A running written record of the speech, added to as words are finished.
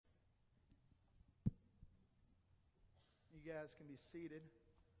You guys can be seated.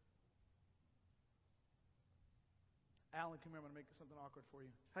 Alan, come here. I'm going to make something awkward for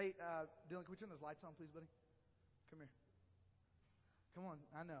you. Hey, Dylan, can we turn those lights on, please, buddy? Come here. Come on.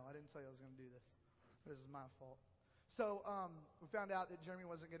 I know. I didn't tell you I was going to do this. This is my fault. So we found out that Jeremy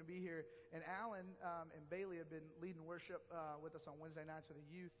wasn't going to be here, and Alan and Bailey have been leading worship with us on Wednesday nights with the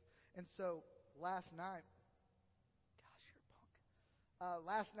youth. And so last night, gosh, you're a punk.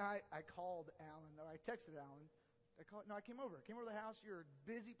 Last night I called Alan, or I texted Alan. I came over. I came over to the house. You're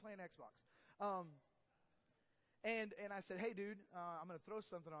busy playing Xbox. And I said, hey, dude, I'm going to throw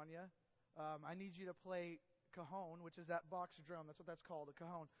something on you. I need you to play cajon, which is that box drum. That's what that's called, a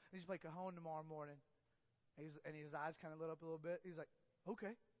cajon. I need you to play cajon tomorrow morning. And his eyes kind of lit up a little bit. He's like,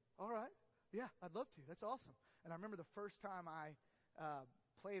 okay, all right. Yeah, I'd love to. That's awesome. And I remember the first time I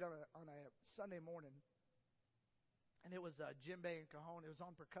played on a Sunday morning, and it was djembe and cajon. It was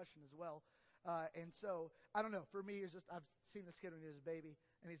on percussion as well. And so, I don't know. For me, it's just I've seen this kid when he was a baby,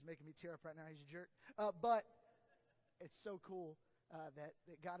 and he's making me tear up right now. He's a jerk. But it's so cool that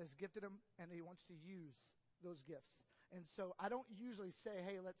God has gifted him, and that he wants to use those gifts. And so I don't usually say,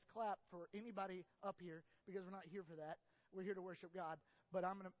 hey, let's clap for anybody up here, because we're not here for that. We're here to worship God. But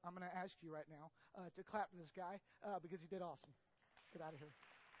I'm gonna ask you right now to clap for this guy because he did awesome. Get out of here.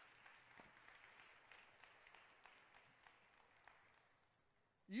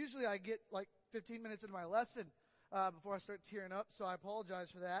 Usually I get like 15 minutes into my lesson before I start tearing up, so I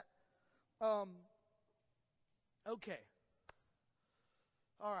apologize for that. Okay.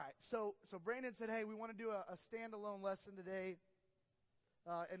 All right. So Brandon said, hey, we want to do a standalone lesson today.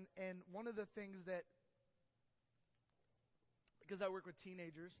 And one of the things that, because I work with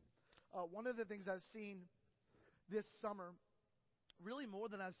teenagers, one of the things I've seen this summer, really more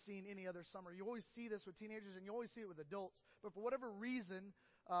than I've seen any other summer. You always see this with teenagers, and you always see it with adults. But for whatever reason,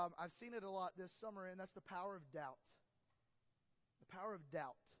 I've seen it a lot this summer, and that's the power of doubt. The power of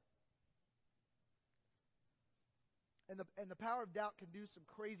doubt. And the power of doubt can do some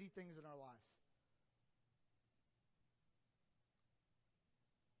crazy things in our lives.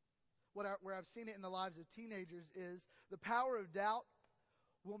 Where I've seen it in the lives of teenagers is the power of doubt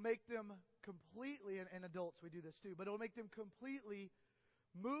will make them completely, and adults, we do this too, but it will make them completely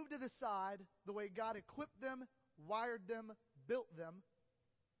move to the side the way God equipped them, wired them, built them.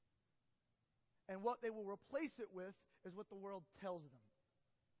 And what they will replace it with is what the world tells them.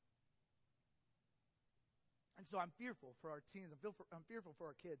 And so I'm fearful for our teens. I'm fearful for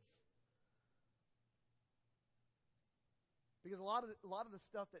our kids. Because a lot of the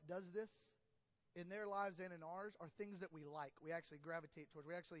stuff that does this in their lives and in ours are things that we like. We actually gravitate towards.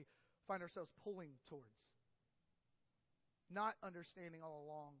 We actually find ourselves pulling towards. Not understanding all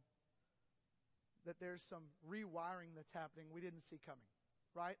along that there's some rewiring that's happening we didn't see coming.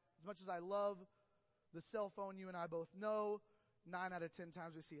 Right? As much as I love the cell phone, you and I both know, 9 out of 10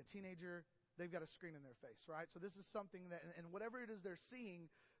 times we see a teenager, they've got a screen in their face, right? So this is something that, and whatever it is they're seeing,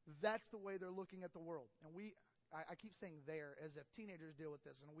 that's the way they're looking at the world. And I keep saying there as if teenagers deal with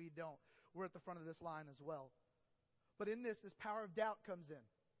this, and we don't. We're at the front of this line as well. But in this power of doubt comes in.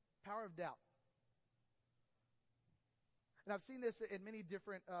 Power of doubt. And I've seen this in many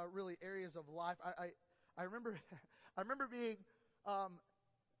different, really areas of life. I remember, I remember being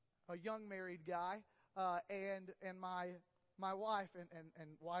a young married guy, and my wife, and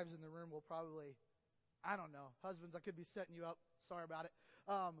wives in the room will probably, I don't know, husbands, I could be setting you up. Sorry about it.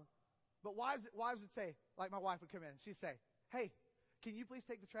 But wives would say, like my wife would come in, she'd say, hey, can you please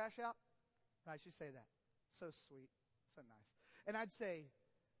take the trash out? Right, she'd say that. So sweet. So nice. And I'd say,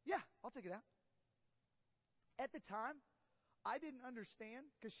 yeah, I'll take it out. At the time, I didn't understand,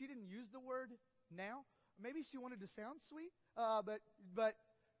 because she didn't use the word now. Maybe she wanted to sound sweet, but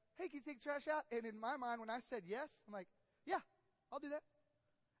hey, can you take the trash out? And in my mind, when I said yes, I'm like, yeah, I'll do that.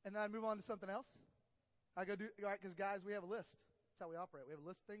 And then I'd move on to something else. I go do, right, because guys, we have a list. That's how we operate. We have a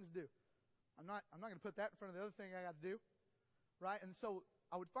list of things to do. I'm not going to put that in front of the other thing I got to do. Right? And so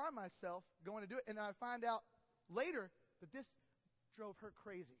I would find myself going to do it, and then I find out later that this drove her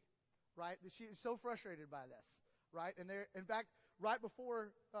crazy. Right? That she is so frustrated by this. Right? And in fact, right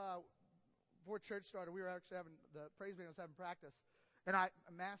before church started, we were actually the praise band was having practice. And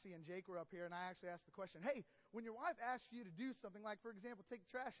Massey and Jake were up here, and I actually asked the question, hey, when your wife asks you to do something, like, for example, take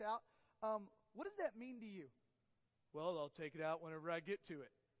the trash out, what does that mean to you? Well, I'll take it out whenever I get to it.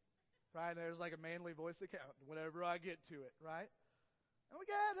 Right? And there's like a manly voice that counts, whenever I get to it, right? I'm like,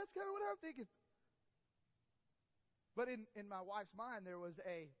 yeah, that's kind of what I'm thinking. But in my wife's mind, there was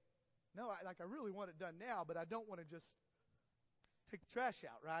I really want it done now, but I don't want to just take the trash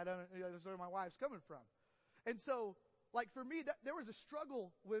out, right? That's where my wife's coming from. And so, like for me, there was a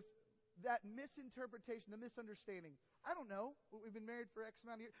struggle with that misinterpretation, the misunderstanding. I don't know. We've been married for X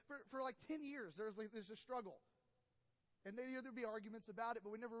amount of years. For like 10 years, there's a struggle. And there'd be arguments about it,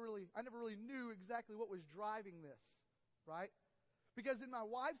 but I never really knew exactly what was driving this, right? Because in my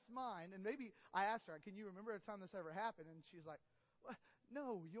wife's mind, and maybe I asked her, can you remember a time this ever happened? And she's like, well,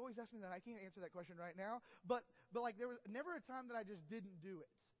 no, you always ask me that. I can't answer that question right now. But like there was never a time that I just didn't do it.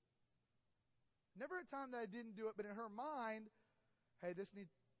 Never a time that I didn't do it, but in her mind, hey, this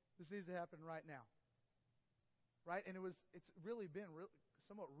needs to happen right now. Right? And it's really been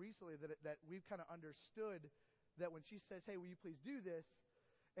somewhat recently that we've kind of understood that when she says, hey, will you please do this?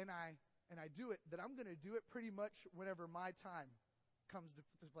 And I do it, that I'm going to do it pretty much whenever my time comes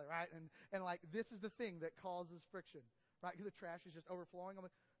to play, right? And like, this is the thing that causes friction, right? Because the trash is just overflowing. I'm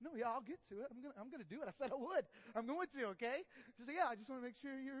like, no, yeah, I'll get to it. I'm gonna do it. I said I would. I'm going to, okay? She's like, yeah, I just want to make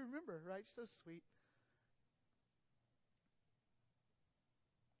sure you remember, right? She's so sweet.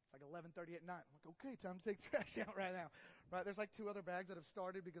 It's like 11:30 at night. I'm like, okay, time to take the trash out right now, right? There's like 2 other bags that have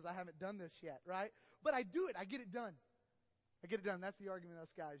started because I haven't done this yet, right? But I do it. I get it done. That's the argument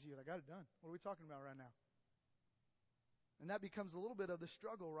us guys use. I got it done. What are we talking about right now? And that becomes a little bit of the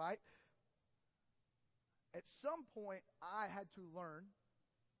struggle, right? At some point, I had to learn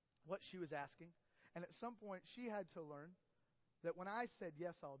what she was asking. And at some point, she had to learn that when I said,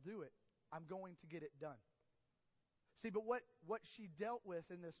 yes, I'll do it, I'm going to get it done. See, but what she dealt with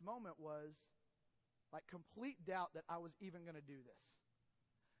in this moment was like complete doubt that I was even going to do this.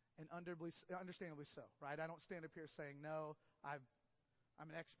 And understandably so, right? I don't stand up here saying, no, I'm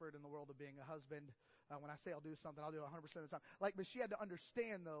an expert in the world of being a husband. When I say I'll do something, I'll do it 100% of the time. But she had to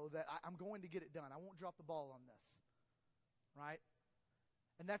understand, though, that I'm going to get it done. I won't drop the ball on this, right?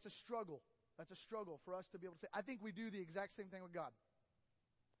 And that's a struggle. That's a struggle for us to be able to say. I think we do the exact same thing with God.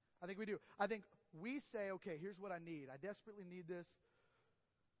 I think we do. I think we say, okay, here's what I need. I desperately need this.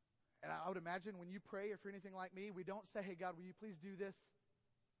 And I would imagine when you pray, if you're anything like me, we don't say, hey, God, will you please do this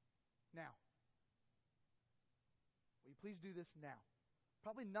now? Will you please do this now?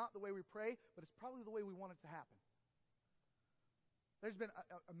 Probably not the way we pray, but it's probably the way we want it to happen. There's been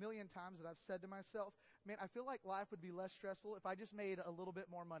a million times that I've said to myself, man, I feel like life would be less stressful if I just made a little bit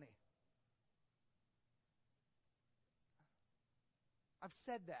more money. I've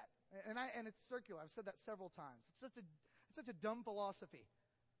said that. And it's circular. I've said that several times. It's such a dumb philosophy.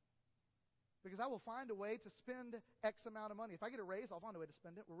 Because I will find a way to spend X amount of money. If I get a raise, I'll find a way to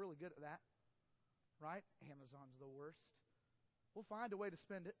spend it. We're really good at that. Right? Amazon's the worst. We'll find a way to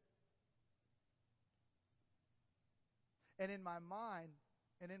spend it. And in my mind,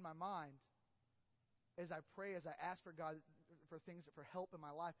 as I pray, as I ask for God for things, for help in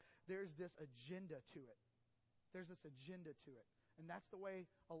my life, there's this agenda to it. There's this agenda to it. And that's the way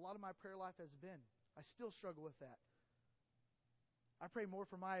a lot of my prayer life has been. I still struggle with that. I pray more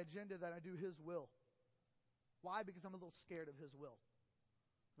for my agenda than I do His will. Why? Because I'm a little scared of His will.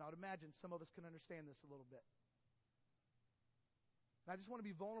 And I would imagine some of us can understand this a little bit. And I just want to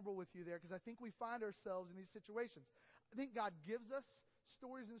be vulnerable with you there because I think we find ourselves in these situations. I think God gives us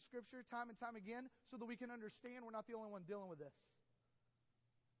stories in Scripture time and time again so that we can understand we're not the only one dealing with this.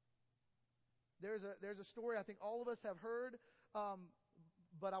 There's a story I think all of us have heard,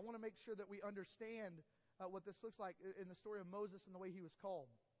 but I want to make sure that we understand what this looks like in the story of Moses and the way he was called.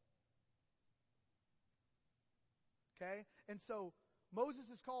 Okay? And so Moses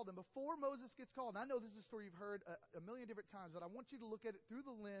is called, and before Moses gets called, and I know this is a story you've heard a million different times, but I want you to look at it through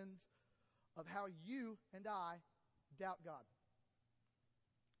the lens of how you and I doubt God.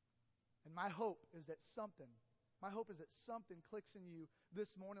 And my hope is that something clicks in you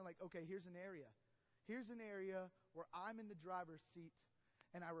this morning like, okay, here's an area where I'm in the driver's seat,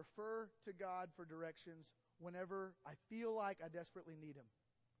 and I refer to God for directions whenever I feel like I desperately need Him.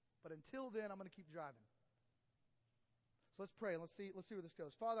 But until then, I'm going to keep driving. So let's pray. Let's see where this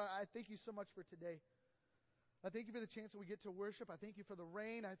goes. Father, I thank you so much for today. I thank you for the chance that we get to worship. I thank you for the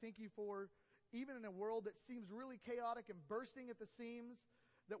rain. I thank you for, even in a world that seems really chaotic and bursting at the seams,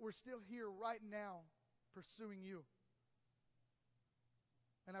 that we're still here right now pursuing you.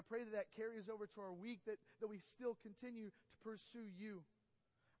 And I pray that carries over to our week, that we still continue to pursue you.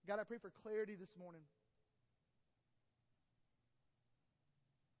 God, I pray for clarity this morning.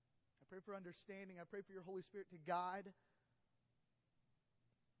 I pray for understanding. I pray for your Holy Spirit to guide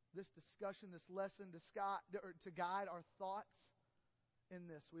this discussion, this lesson, to guide our thoughts in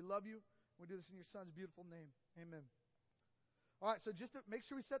this. We love you. We do this in your Son's beautiful name. Amen. All right, so just to make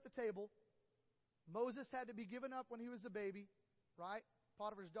sure we set the table, Moses had to be given up when he was a baby, right?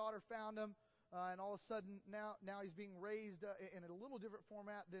 Potiphar's daughter found him, and all of a sudden now he's being raised in a little different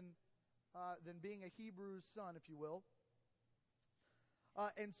format than being a Hebrew's son, if you will.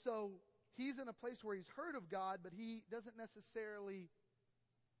 And so he's in a place where he's heard of God, but he doesn't necessarily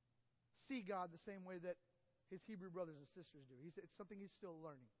see God the same way that his Hebrew brothers and sisters do. It's something he's still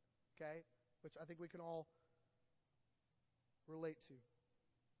learning, okay? Which I think we can all relate to.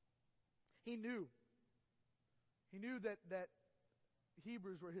 He knew that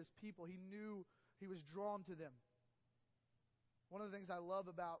Hebrews were his people. He knew he was drawn to them. One of the things I love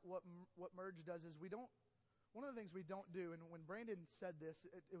about what Merge does is one of the things we don't do, and when Brandon said this,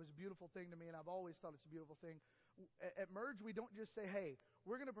 it was a beautiful thing to me, and I've always thought it's a beautiful thing. At Merge, we don't just say, hey,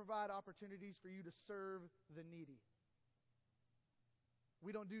 we're going to provide opportunities for you to serve the needy.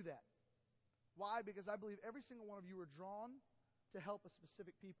 We don't do that. Why? Because I believe every single one of you are drawn to help a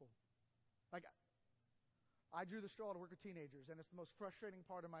specific people. Like, I drew the straw to work with teenagers, and it's the most frustrating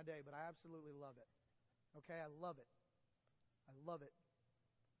part of my day, but I absolutely love it. Okay? I love it. I love it.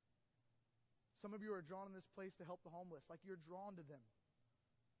 Some of you are drawn in this place to help the homeless, like you're drawn to them.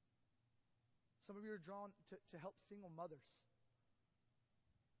 Some of you are drawn to help single mothers,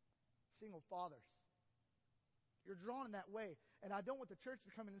 single fathers. You're drawn in that way. And I don't want the church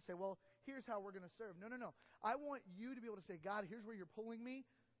to come in and say, well, here's how we're going to serve. No. I want you to be able to say, God, here's where you're pulling me.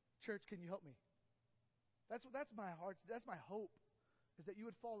 Church, can you help me? That's my heart. That's my hope, is that you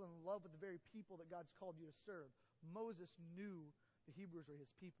would fall in love with the very people that God's called you to serve. Moses knew the Hebrews were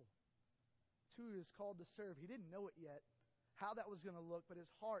his people. Who he was called to serve. He didn't know it yet, how that was going to look, but his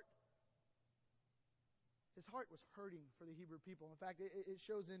heart was hurting for the Hebrew people. In fact, it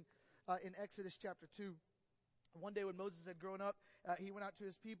shows in Exodus chapter 2. One day when Moses had grown up, he went out to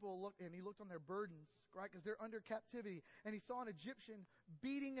his people and he looked on their burdens, right? Because they're under captivity. And he saw an Egyptian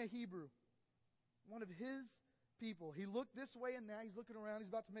beating a Hebrew, one of his people. He looked this way and that. He's looking around. He's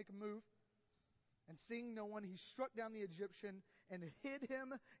about to make a move. And seeing no one, he struck down the Egyptian and hid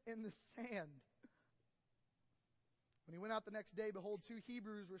him in the sand. When he went out the next day, behold, two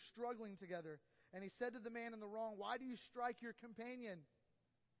Hebrews were struggling together. And he said to the man in the wrong, why do you strike your companion?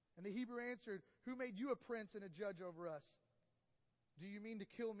 And the Hebrew answered, who made you a prince and a judge over us? Do you mean to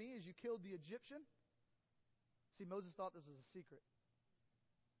kill me as you killed the Egyptian? See, Moses thought this was a secret.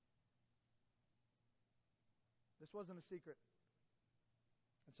 This wasn't a secret.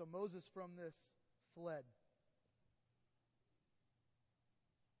 And so Moses from this fled.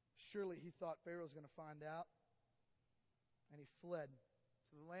 Surely he thought Pharaoh was going to find out. And he fled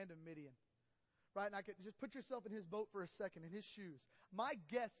to the land of Midian. Right? And I could just put yourself in his boat for a second, in his shoes. My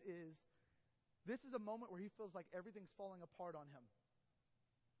guess is this is a moment where he feels like everything's falling apart on him.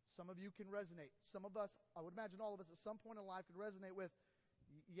 Some of you can resonate. Some of us, I would imagine all of us at some point in life could resonate with,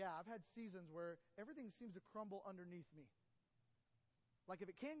 yeah, I've had seasons where everything seems to crumble underneath me. Like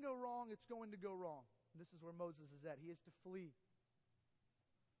if it can go wrong, it's going to go wrong. And this is where Moses is at. He has to flee.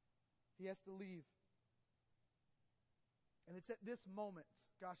 He has to leave. And it's at this moment,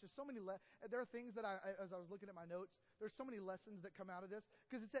 gosh, there's so many, there are things that as I was looking at my notes, there's so many lessons that come out of this,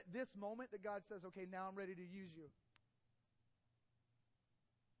 because it's at this moment that God says, okay, now I'm ready to use you.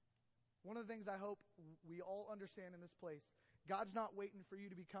 One of the things I hope we all understand in this place, God's not waiting for you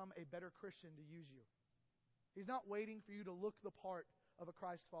to become a better Christian to use you. He's not waiting for you to look the part of a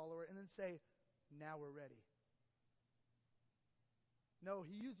Christ follower and then say, now we're ready. No,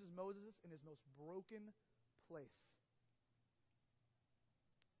 he uses Moses in his most broken place.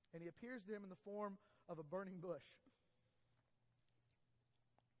 And he appears to him in the form of a burning bush.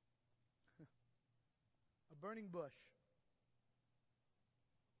 A burning bush.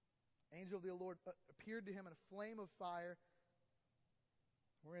 Angel of the Lord appeared to him in a flame of fire.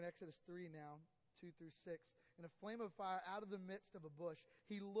 We're in Exodus 3 now, 2 through 6. In a flame of fire out of the midst of a bush.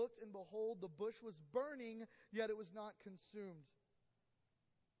 He looked, and behold, the bush was burning, yet it was not consumed.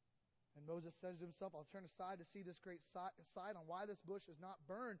 And Moses says to himself, I'll turn aside to see this great sight on why this bush is not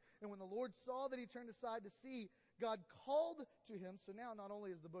burned. And when the Lord saw that he turned aside to see, God called to him. So now not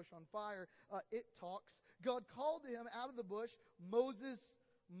only is the bush on fire, it talks. God called to him out of the bush, Moses,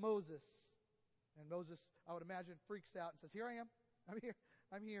 Moses. And Moses, I would imagine, freaks out and says, here I am. I'm here.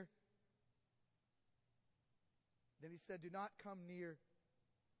 I'm here. Then he said, do not come near.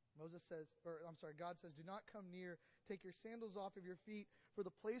 God says, do not come near. Take your sandals off of your feet, for the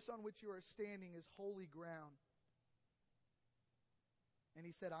place on which you are standing is holy ground. And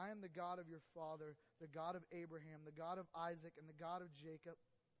he said, I am the God of your father, the God of Abraham, the God of Isaac, and the God of Jacob.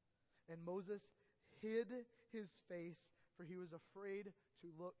 And Moses hid his face, for he was afraid to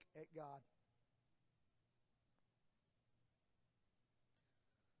look at God.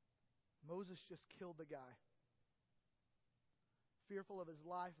 Moses just killed the guy. Fearful of his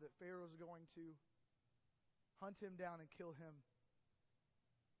life that Pharaoh is going to hunt him down and kill him.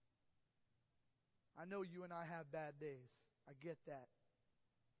 I know you and I have bad days. I get that.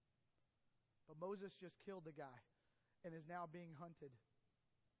 Moses just killed the guy and is now being hunted.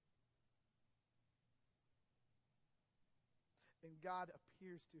 And God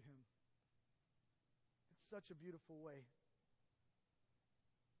appears to him in such a beautiful way.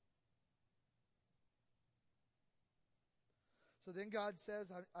 So then God says,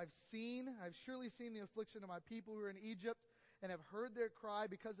 I've surely seen the affliction of my people who are in Egypt, and have heard their cry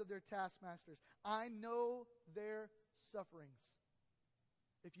because of their taskmasters. I know their sufferings.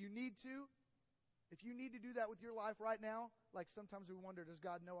 If you need to do that with your life right now, like sometimes we wonder, does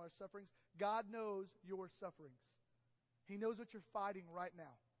God know our sufferings? God knows your sufferings. He knows what you're fighting right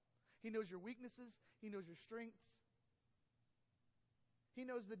now. He knows your weaknesses. He knows your strengths. He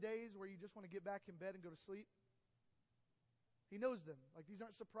knows the days where you just want to get back in bed and go to sleep. He knows them. Like, these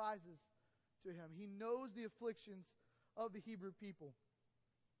aren't surprises to him. He knows the afflictions of the Hebrew people.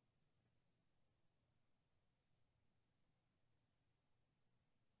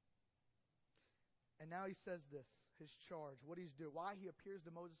 And now he says this, his charge, what he's doing, why he appears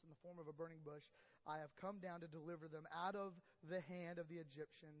to Moses in the form of a burning bush. I have come down to deliver them out of the hand of the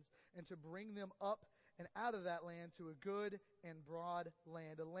Egyptians, and to bring them up and out of that land to a good and broad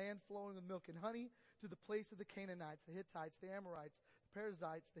land, a land flowing with milk and honey, to the place of the Canaanites, the Hittites, the Amorites, the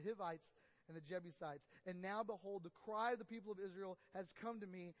Perizzites, the Hivites, and the Jebusites. And now behold, the cry of the people of Israel has come to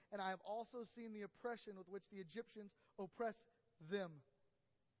me, and I have also seen the oppression with which the Egyptians oppress them.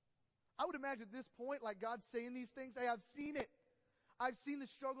 I would imagine at this point, like God's saying these things, hey, I've seen it. I've seen the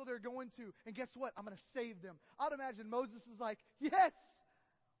struggle they're going to. And guess what? I'm going to save them. I'd imagine Moses is like, yes,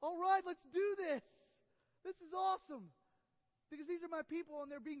 all right, let's do this. This is awesome. Because these are my people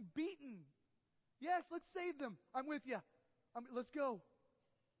and they're being beaten. Yes, let's save them. I'm with you. Let's go.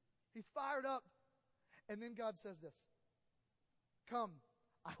 He's fired up. And then God says this. Come,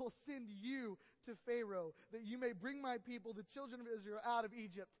 I will send you to Pharaoh, that you may bring my people, the children of Israel, out of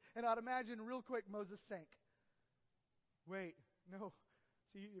Egypt. And I'd imagine real quick Moses sank. Wait, no.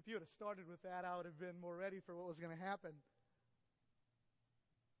 See, if you would have started with that, I would have been more ready for what was going to happen.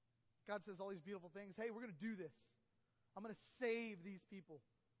 God says all these beautiful things. Hey, we're going to do this. I'm going to save these people.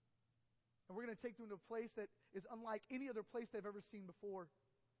 And we're going to take them to a place that is unlike any other place they've ever seen before.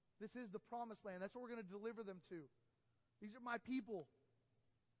 This is the promised land. That's what we're going to deliver them to. These are my people.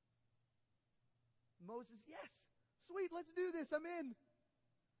 Moses, yes, sweet, let's do this. I'm in.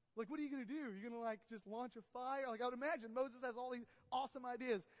 Like, what are you going to do? You're going to, like, just launch a fire? Like, I would imagine Moses has all these awesome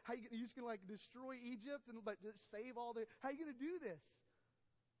ideas. How you just going to, like, destroy Egypt and, like, just save all the... How are you going to do this?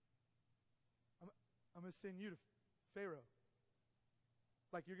 I'm going to send you to Pharaoh.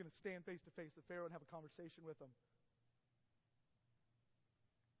 Like, you're going to stand face to face with Pharaoh and have a conversation with him.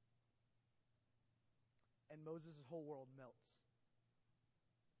 And Moses' whole world melts.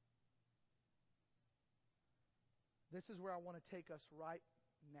 This is where I want to take us right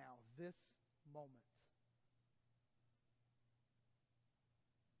now, this moment.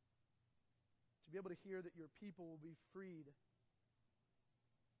 To be able to hear that your people will be freed.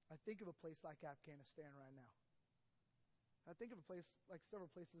 I think of a place like Afghanistan right now. I think of a place like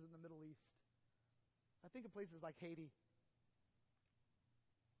several places in the Middle East. I think of places like Haiti.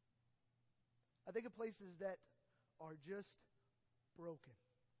 I think of places that are just broken.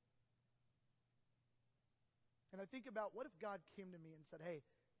 And I think about, what if God came to me and said, hey,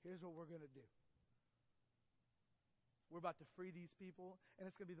 here's what we're going to do. We're about to free these people, and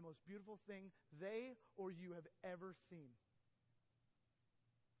it's going to be the most beautiful thing they or you have ever seen.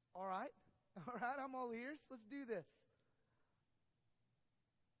 All right, I'm all ears. Let's do this.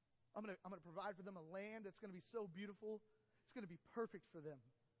 I'm going to provide for them a land that's going to be so beautiful. It's going to be perfect for them.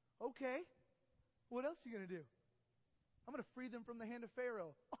 Okay, what else are you going to do? I'm going to free them from the hand of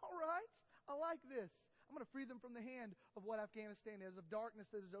Pharaoh. All right, I like this. I'm going to free them from the hand of what Afghanistan is, of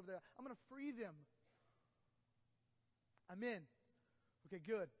darkness that is over there. I'm going to free them. I'm in. Okay,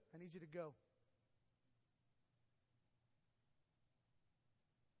 good. I need you to go.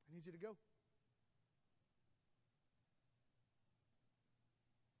 I need you to go.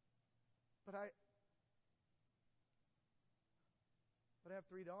 But I have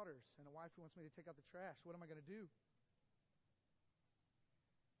 3 daughters and a wife who wants me to take out the trash. What am I going to do?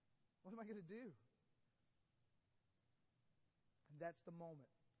 What am I going to do? And that's the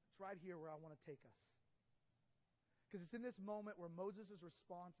moment. It's right here where I want to take us. Because it's in this moment where Moses'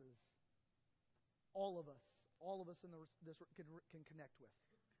 responses, all of us in this can connect with.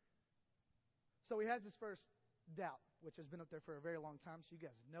 So he has his first doubt, which has been up there for a very long time, so you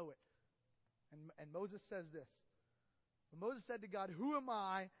guys know it. And Moses says this. Moses said to God, who am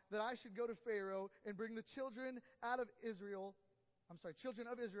I that I should go to Pharaoh and bring the children of Israel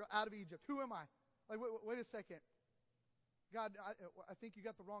out of Egypt? Who am I? Like, wait a second. God, I think you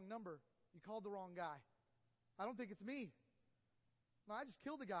got the wrong number. You called the wrong guy. I don't think it's me. No, I just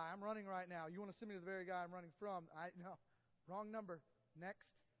killed a guy. I'm running right now. You want to send me to the very guy I'm running from? No, wrong number. Next.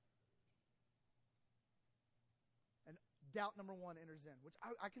 And doubt number 1 enters in, which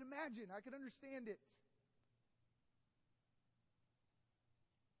I can imagine. I can understand it.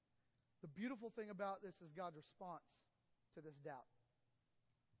 The beautiful thing about this is God's response to this doubt.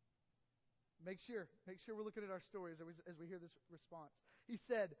 Make sure we're looking at our stories as we hear this response. He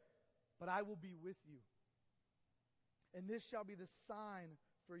said, "But I will be with you. And this shall be the sign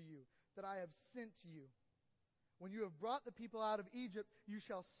for you that I have sent you. When you have brought the people out of Egypt, you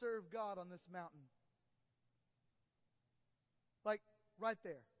shall serve God on this mountain." Like, right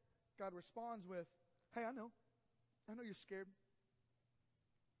there, God responds with, "Hey, I know you're scared.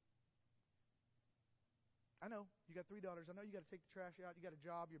 I know you got 3 daughters. I know you got to take the trash out. You got a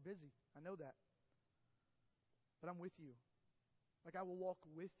job. You're busy. I know that. But I'm with you. Like, I will walk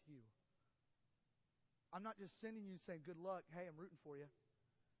with you. I'm not just sending you saying, good luck. Hey, I'm rooting for you.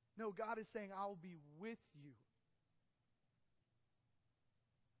 No, God is saying, I'll be with you.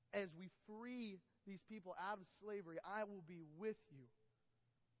 As we free these people out of slavery, I will be with you.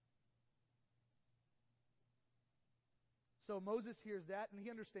 So Moses hears that, and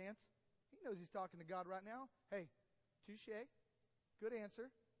he understands. He knows he's talking to God right now. Hey, touche. Good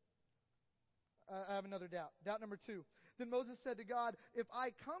answer. I have another doubt. Doubt number 2. Then Moses said to God, "If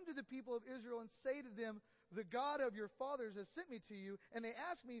I come to the people of Israel and say to them, 'The God of your fathers has sent me to you,' and they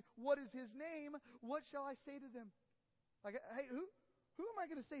ask me, 'What is his name?' what shall I say to them?" Like, hey, who am I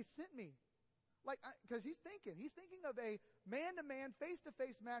going to say sent me? Like, because he's thinking of a man-to-man,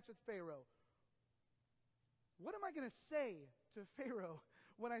 face-to-face match with Pharaoh. What am I going to say to Pharaoh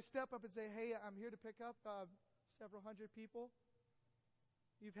when I step up and say, "Hey, I'm here to pick up several hundred people.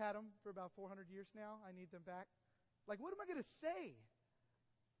 You've had them for about 400 years now. I need them back." Like, what am I going to say?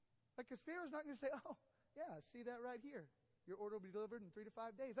 Like, because Pharaoh's not going to say, "Oh, yeah, see that right here. Your order will be delivered in 3 to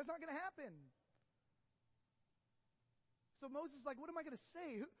 5 days." That's not going to happen. So Moses is like, what am I going to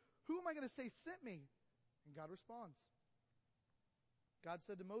say? Who am I going to say sent me? And God responds. God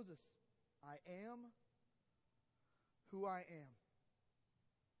said to Moses, "I am who I am."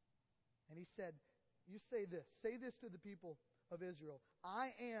 And he said, you say this to the people of Israel,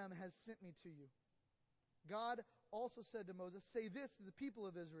 "I am has sent me to you." God also said to Moses, "Say this to the people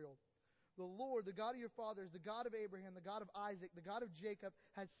of Israel, 'The Lord, the God of your fathers, the God of Abraham, the God of Isaac, the God of Jacob,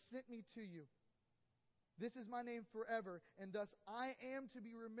 has sent me to you. This is my name forever, and thus I am to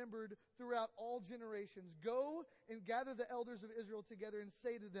be remembered throughout all generations. Go and gather the elders of Israel together and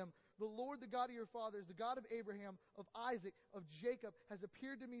say to them, 'The Lord, the God of your fathers, the God of Abraham, of Isaac, of Jacob, has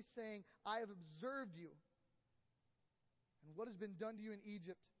appeared to me, saying, I have observed you and what has been done to you in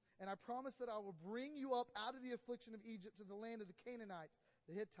Egypt. And I promise that I will bring you up out of the affliction of Egypt to the land of the Canaanites,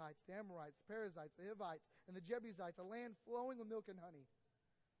 the Hittites, the Amorites, the Perizzites, the Hivites, and the Jebusites, a land flowing with milk and honey.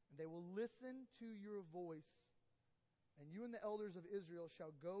 And they will listen to your voice. And you and the elders of Israel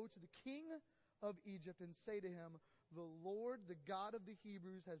shall go to the king of Egypt and say to him, The Lord, the God of the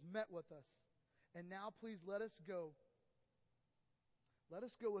Hebrews, has met with us. And now please let us go. Let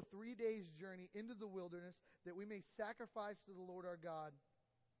us go a 3 days' journey into the wilderness, that we may sacrifice to the Lord our God.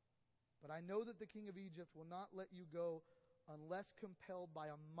 But I know that the king of Egypt will not let you go unless compelled by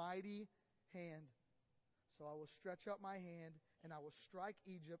a mighty hand. So I will stretch out my hand, and I will strike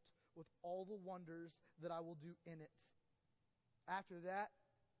Egypt with all the wonders that I will do in it. After that,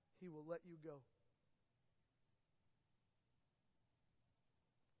 he will let you go.'"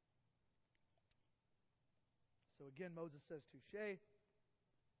 So again, Moses says touche,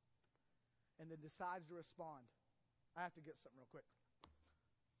 and then decides to respond. I have to get something real quick.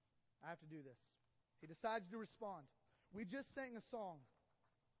 I have to do this. He decides to respond. We just sang a song,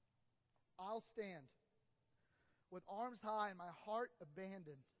 "I'll Stand, with arms high and my heart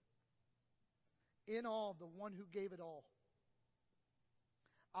abandoned, in awe of the one who gave it all.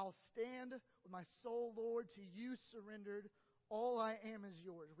 I'll stand with my soul, Lord, to you surrendered. All I am is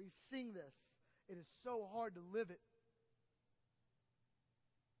yours." We sing this. It is so hard to live it.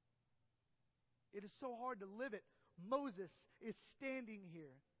 It is so hard to live it. Moses is standing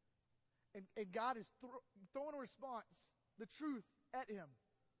here, and God is throwing a response, the truth, at him.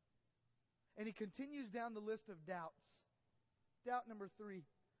 And he continues down the list of doubts. Doubt number 3.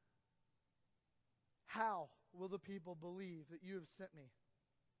 How will the people believe that you have sent me?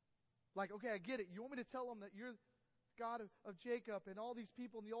 Like, okay, I get it. You want me to tell them that you're God of Jacob and all these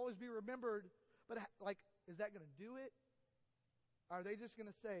people and you'll always be remembered. But, like, is that going to do it? Are they just going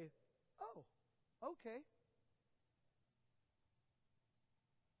to say, "Oh, okay"?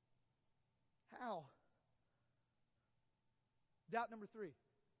 How? Doubt number 3.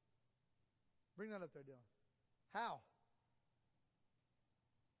 Bring that up there, Dylan. How?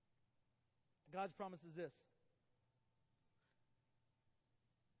 God's promise is this.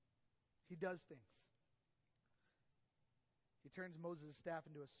 He does things. He turns Moses' staff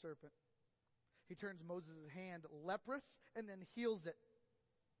into a serpent. He turns Moses' hand leprous and then heals it.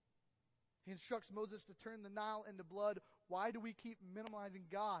 He instructs Moses to turn the Nile into blood. Why do we keep minimizing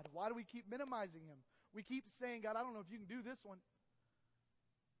God? Why do we keep minimizing Him? We keep saying, God, I don't know if you can do this one.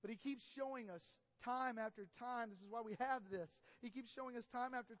 But He keeps showing us time after time. This is why we have this. He keeps showing us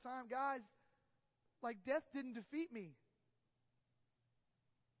time after time. Guys, like death didn't defeat me.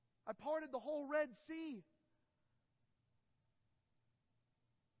 I parted the whole Red Sea.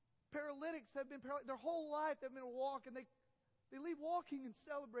 Paralytics have been paralyzed. Their whole life they've been walking. They leave walking and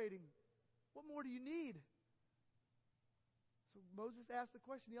celebrating. What more do you need? So Moses asked the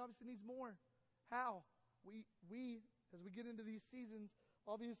question. He obviously needs more. How? We, as we get into these seasons,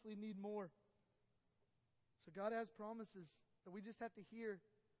 obviously need more. So God has promises that we just have to hear.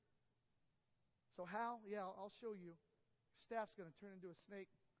 So how? Yeah, I'll show you. Your staff's going to turn into a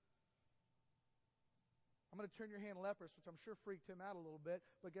snake. I'm going to turn your hand leprous, which I'm sure freaked him out a little bit.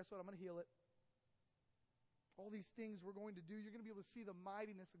 But guess what? I'm going to heal it. All these things we're going to do, you're going to be able to see the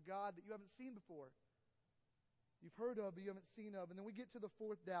mightiness of God that you haven't seen before. You've heard of, but you haven't seen of. And then we get to the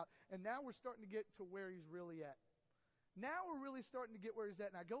 4th doubt. And now we're starting to get to where He's really at. Now we're really starting to get where He's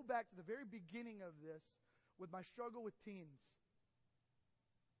at. And I go back to the very beginning of this with my struggle with teens,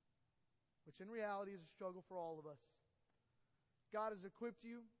 which in reality is a struggle for all of us. God has equipped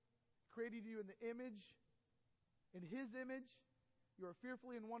you, created you in the image, in His image. You are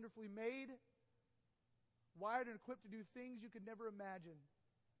fearfully and wonderfully made, wired and equipped to do things you could never imagine.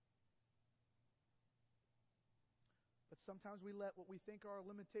 But sometimes we let what we think are our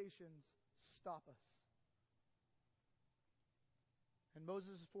limitations stop us. And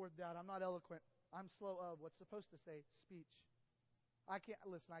Moses' 4th doubt, I'm not eloquent. I'm slow of, what's supposed to say, speech. I can't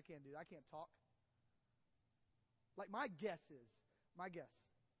do that. I can't talk. Like my guess,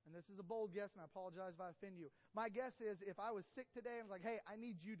 and this is a bold guess, and I apologize if I offend you. My guess is if I was sick today and was like, hey, I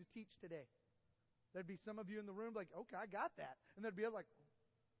need you to teach today, there'd be some of you in the room like, okay, I got that. And there'd be others like,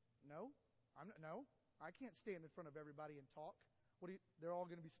 no, I can't stand in front of everybody and talk. They're all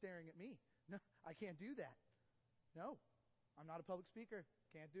going to be staring at me. No, I can't do that. No, I'm not a public speaker.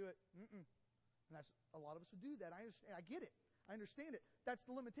 Can't do it. And that's a lot of us would do that. I understand. I get it. I understand it. That's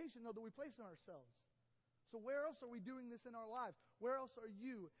the limitation, though, that we place on ourselves. So where else are we doing this in our lives? Where else are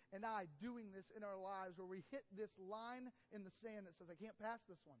you and I doing this in our lives where we hit this line in the sand that says, I can't pass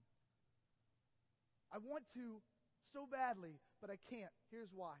this one? I want to so badly, but I can't.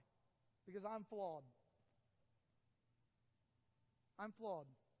 Here's why. Because I'm flawed. I'm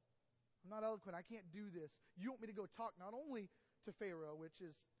flawed. I'm not eloquent. I can't do this. You want me to go talk not only to Pharaoh, which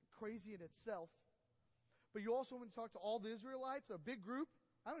is crazy in itself, but you also want to talk to all the Israelites, a big group.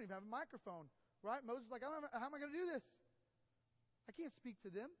 I don't even have a microphone, right? Moses is like, how am I going to do this? I can't speak to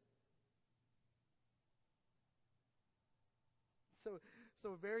them.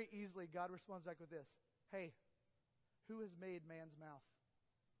 So very easily God responds back with this. Hey, who has made man's mouth?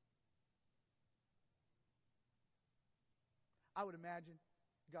 I would imagine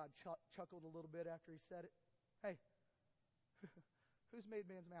God chuckled a little bit after He said it. Hey, who's made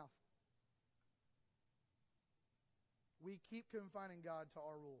man's mouth? We keep confining God to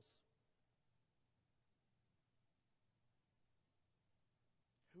our rules.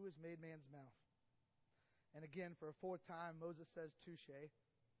 Who has made man's mouth? And again, for a 4th time, Moses says, touche.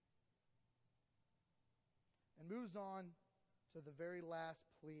 And moves on to the very last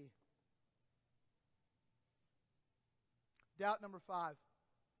plea. Doubt number 5.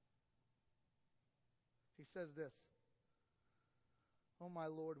 He says this. Oh my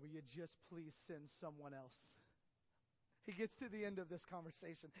Lord, will you just please send someone else? He gets to the end of this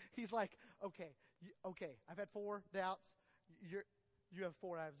conversation. He's like, okay, I've had 4 doubts. You have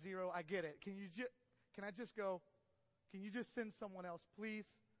 4, I have 0. I get it. Can I just go? Can you just send someone else, please?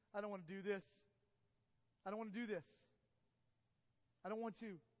 I don't want to do this. I don't want to do this. I don't want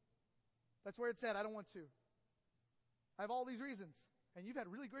to. That's where it's at. I don't want to. I have all these reasons. And you've had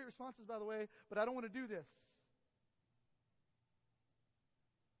really great responses, by the way, but I don't want to do this.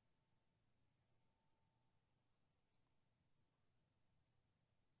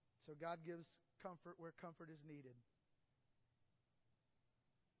 So God gives comfort where comfort is needed.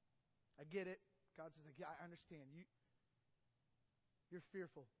 I get it. God says, yeah, I understand. You're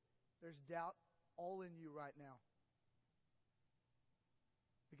fearful. There's doubt all in you right now.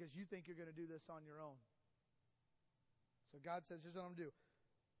 Because you think you're going to do this on your own. So God says, here's what I'm going to do.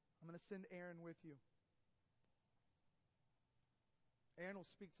 I'm going to send Aaron with you. Aaron will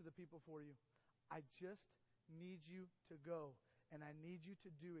speak to the people for you. I just need you to go, and I need you to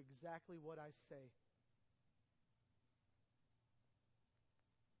do exactly what I say.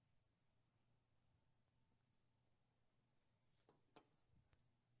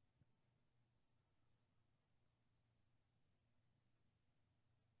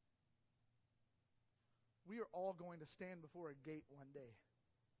 We are all going to stand before a gate one day.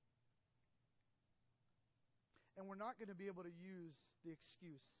 And we're not going to be able to use the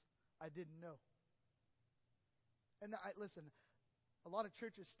excuse, I didn't know. And listen, a lot of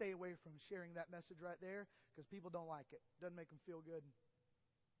churches stay away from sharing that message right there because people don't like it. Doesn't make them feel good.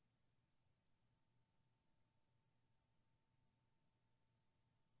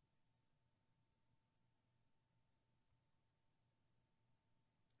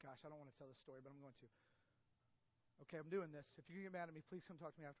 Gosh, I don't want to tell this story, but I'm going to. Okay, I'm doing this. If you get mad at me, please come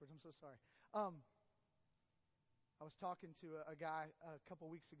talk to me afterwards. I'm so sorry. I was talking to a guy a couple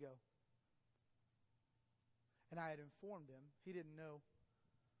weeks ago, and I had informed him. He didn't know.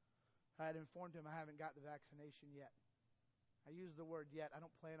 I had informed him I haven't got the vaccination yet. I use the word yet. I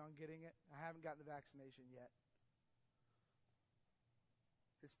don't plan on getting it. I haven't gotten the vaccination yet.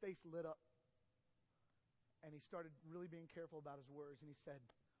 His face lit up, and he started really being careful about his words, and he said,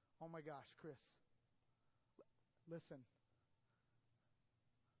 "Oh my gosh, Chris, listen."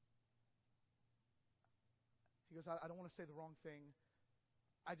 He goes, I don't want to say the wrong thing.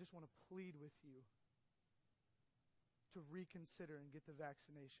 I just want to plead with you to reconsider and get the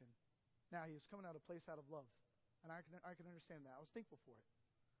vaccination. Now, he was coming out of a place out of love, and I can understand that. I was thankful for it.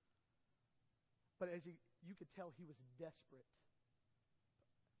 But as you could tell, he was desperate.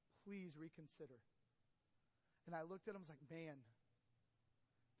 Please reconsider. And I looked at him and was like, man,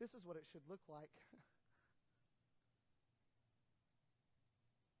 this is what it should look like.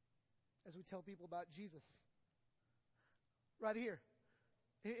 As we tell people about Jesus. Right here.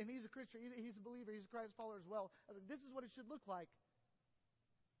 And he's a Christian. He's a believer. He's a Christ follower as well. I was like, this is what it should look like.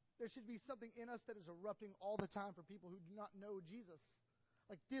 There should be something in us that is erupting all the time for people who do not know Jesus.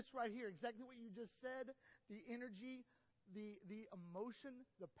 Like this right here, exactly what you just said, the energy, the emotion,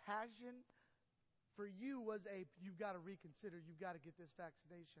 the passion for you was you've got to reconsider, you've got to get this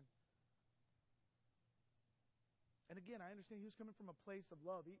vaccination. And again, I understand he was coming from a place of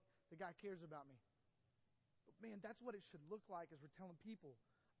love. The guy cares about me. But man, that's what it should look like as we're telling people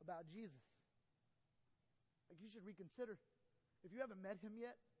about Jesus. Like, you should reconsider. If you haven't met him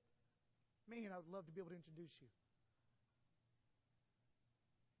yet, man, I would love to be able to introduce you.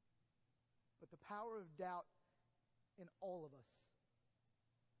 But the power of doubt in all of us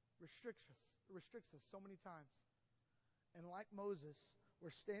restricts us so many times. And like Moses, we're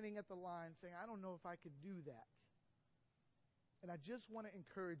standing at the line saying, I don't know if I could do that. And I just want to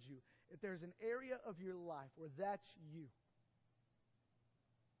encourage you, if there's an area of your life where that's you,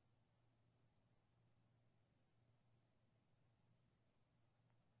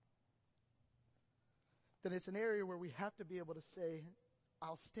 then it's an area where we have to be able to say,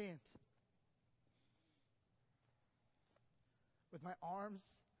 I'll stand. With my arms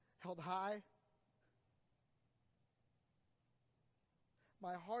held high,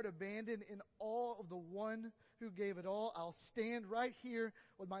 my heart abandoned in awe of the one who gave it all. I'll stand right here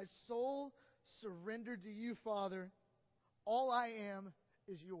with my soul surrendered to you, Father. All I am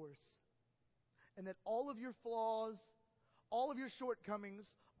is yours. And that all of your flaws, all of your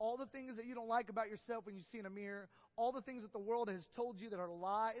shortcomings, all the things that you don't like about yourself when you see in a mirror, all the things that the world has told you that are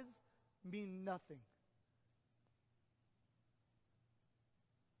lies, mean nothing.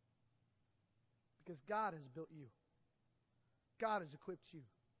 Because God has built you. God has equipped you.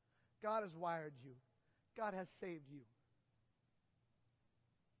 God has wired you. God has saved you.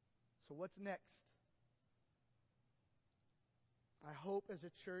 So what's next? I hope as a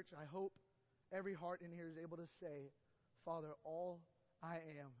church, I hope every heart in here is able to say, Father, all I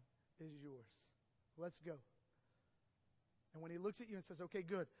am is yours. Let's go. And when he looks at you and says, okay,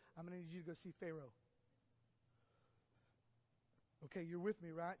 good, I'm going to need you to go see Pharaoh. Okay, you're with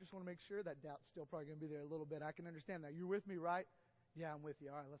me, right? Just want to make sure. That doubt's still probably going to be there a little bit. I can understand that. You're with me, right? Yeah, I'm with you.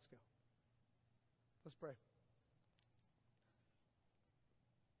 All right, let's go. Let's pray.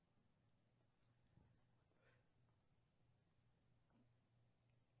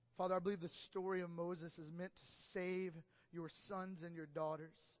 Father, I believe the story of Moses is meant to save your sons and your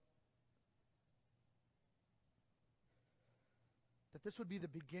daughters. That this would be the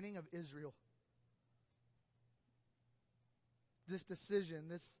beginning of Israel. This decision,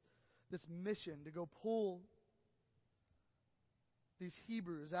 this mission to go pull these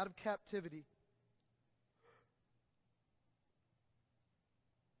Hebrews out of captivity.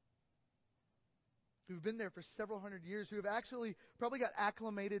 who've been there for several hundred years, who have actually probably got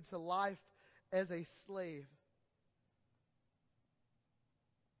acclimated to life as a slave.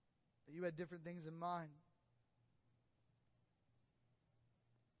 You had different things in mind.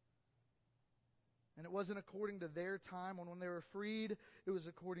 And it wasn't according to their time. When they were freed, it was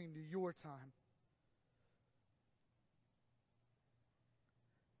according to your time.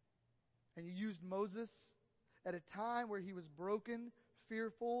 And you used Moses at a time where he was broken,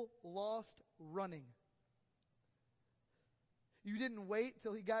 fearful, lost, running. You didn't wait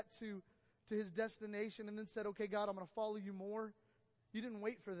till he got to his destination and then said, okay, God, I'm going to follow you more. You didn't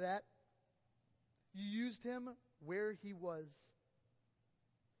wait for that. You used him where he was.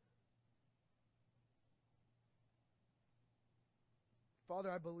 Father,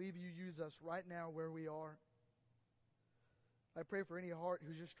 I believe you use us right now where we are. I pray for any heart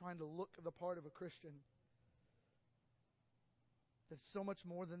who's just trying to look the part of a Christian. That's so much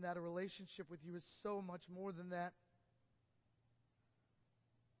more than that. A relationship with you is so much more than that.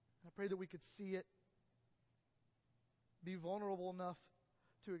 I pray that we could see it, be vulnerable enough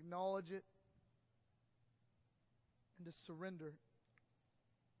to acknowledge it, and to surrender.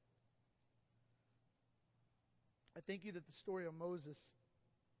 I thank you that the story of Moses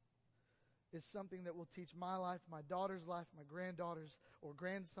is something that will teach my life, my daughter's life, my granddaughter's or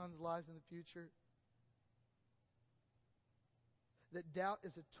grandson's lives in the future. That doubt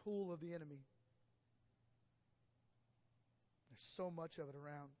is a tool of the enemy. There's so much of it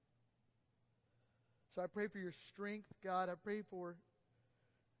around. So I pray for your strength, God. I pray for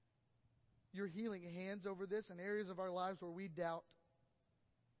your healing hands over this in areas of our lives where we doubt.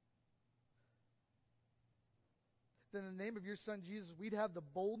 That in the name of your Son, Jesus, we'd have the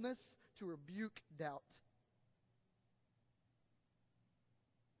boldness to rebuke doubt.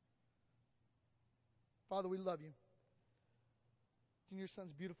 Father, we love you. In your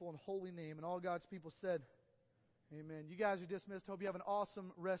Son's beautiful and holy name, and all God's people said, amen. You guys are dismissed. Hope you have an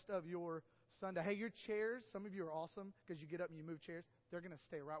awesome rest of your Sunday. Hey, your chairs, some of you are awesome because you get up and you move chairs. They're going to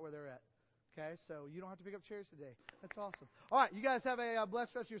stay right where they're at. Okay, so you don't have to pick up chairs today. That's awesome. All right, you guys have a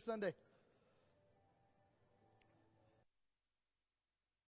blessed rest of your Sunday.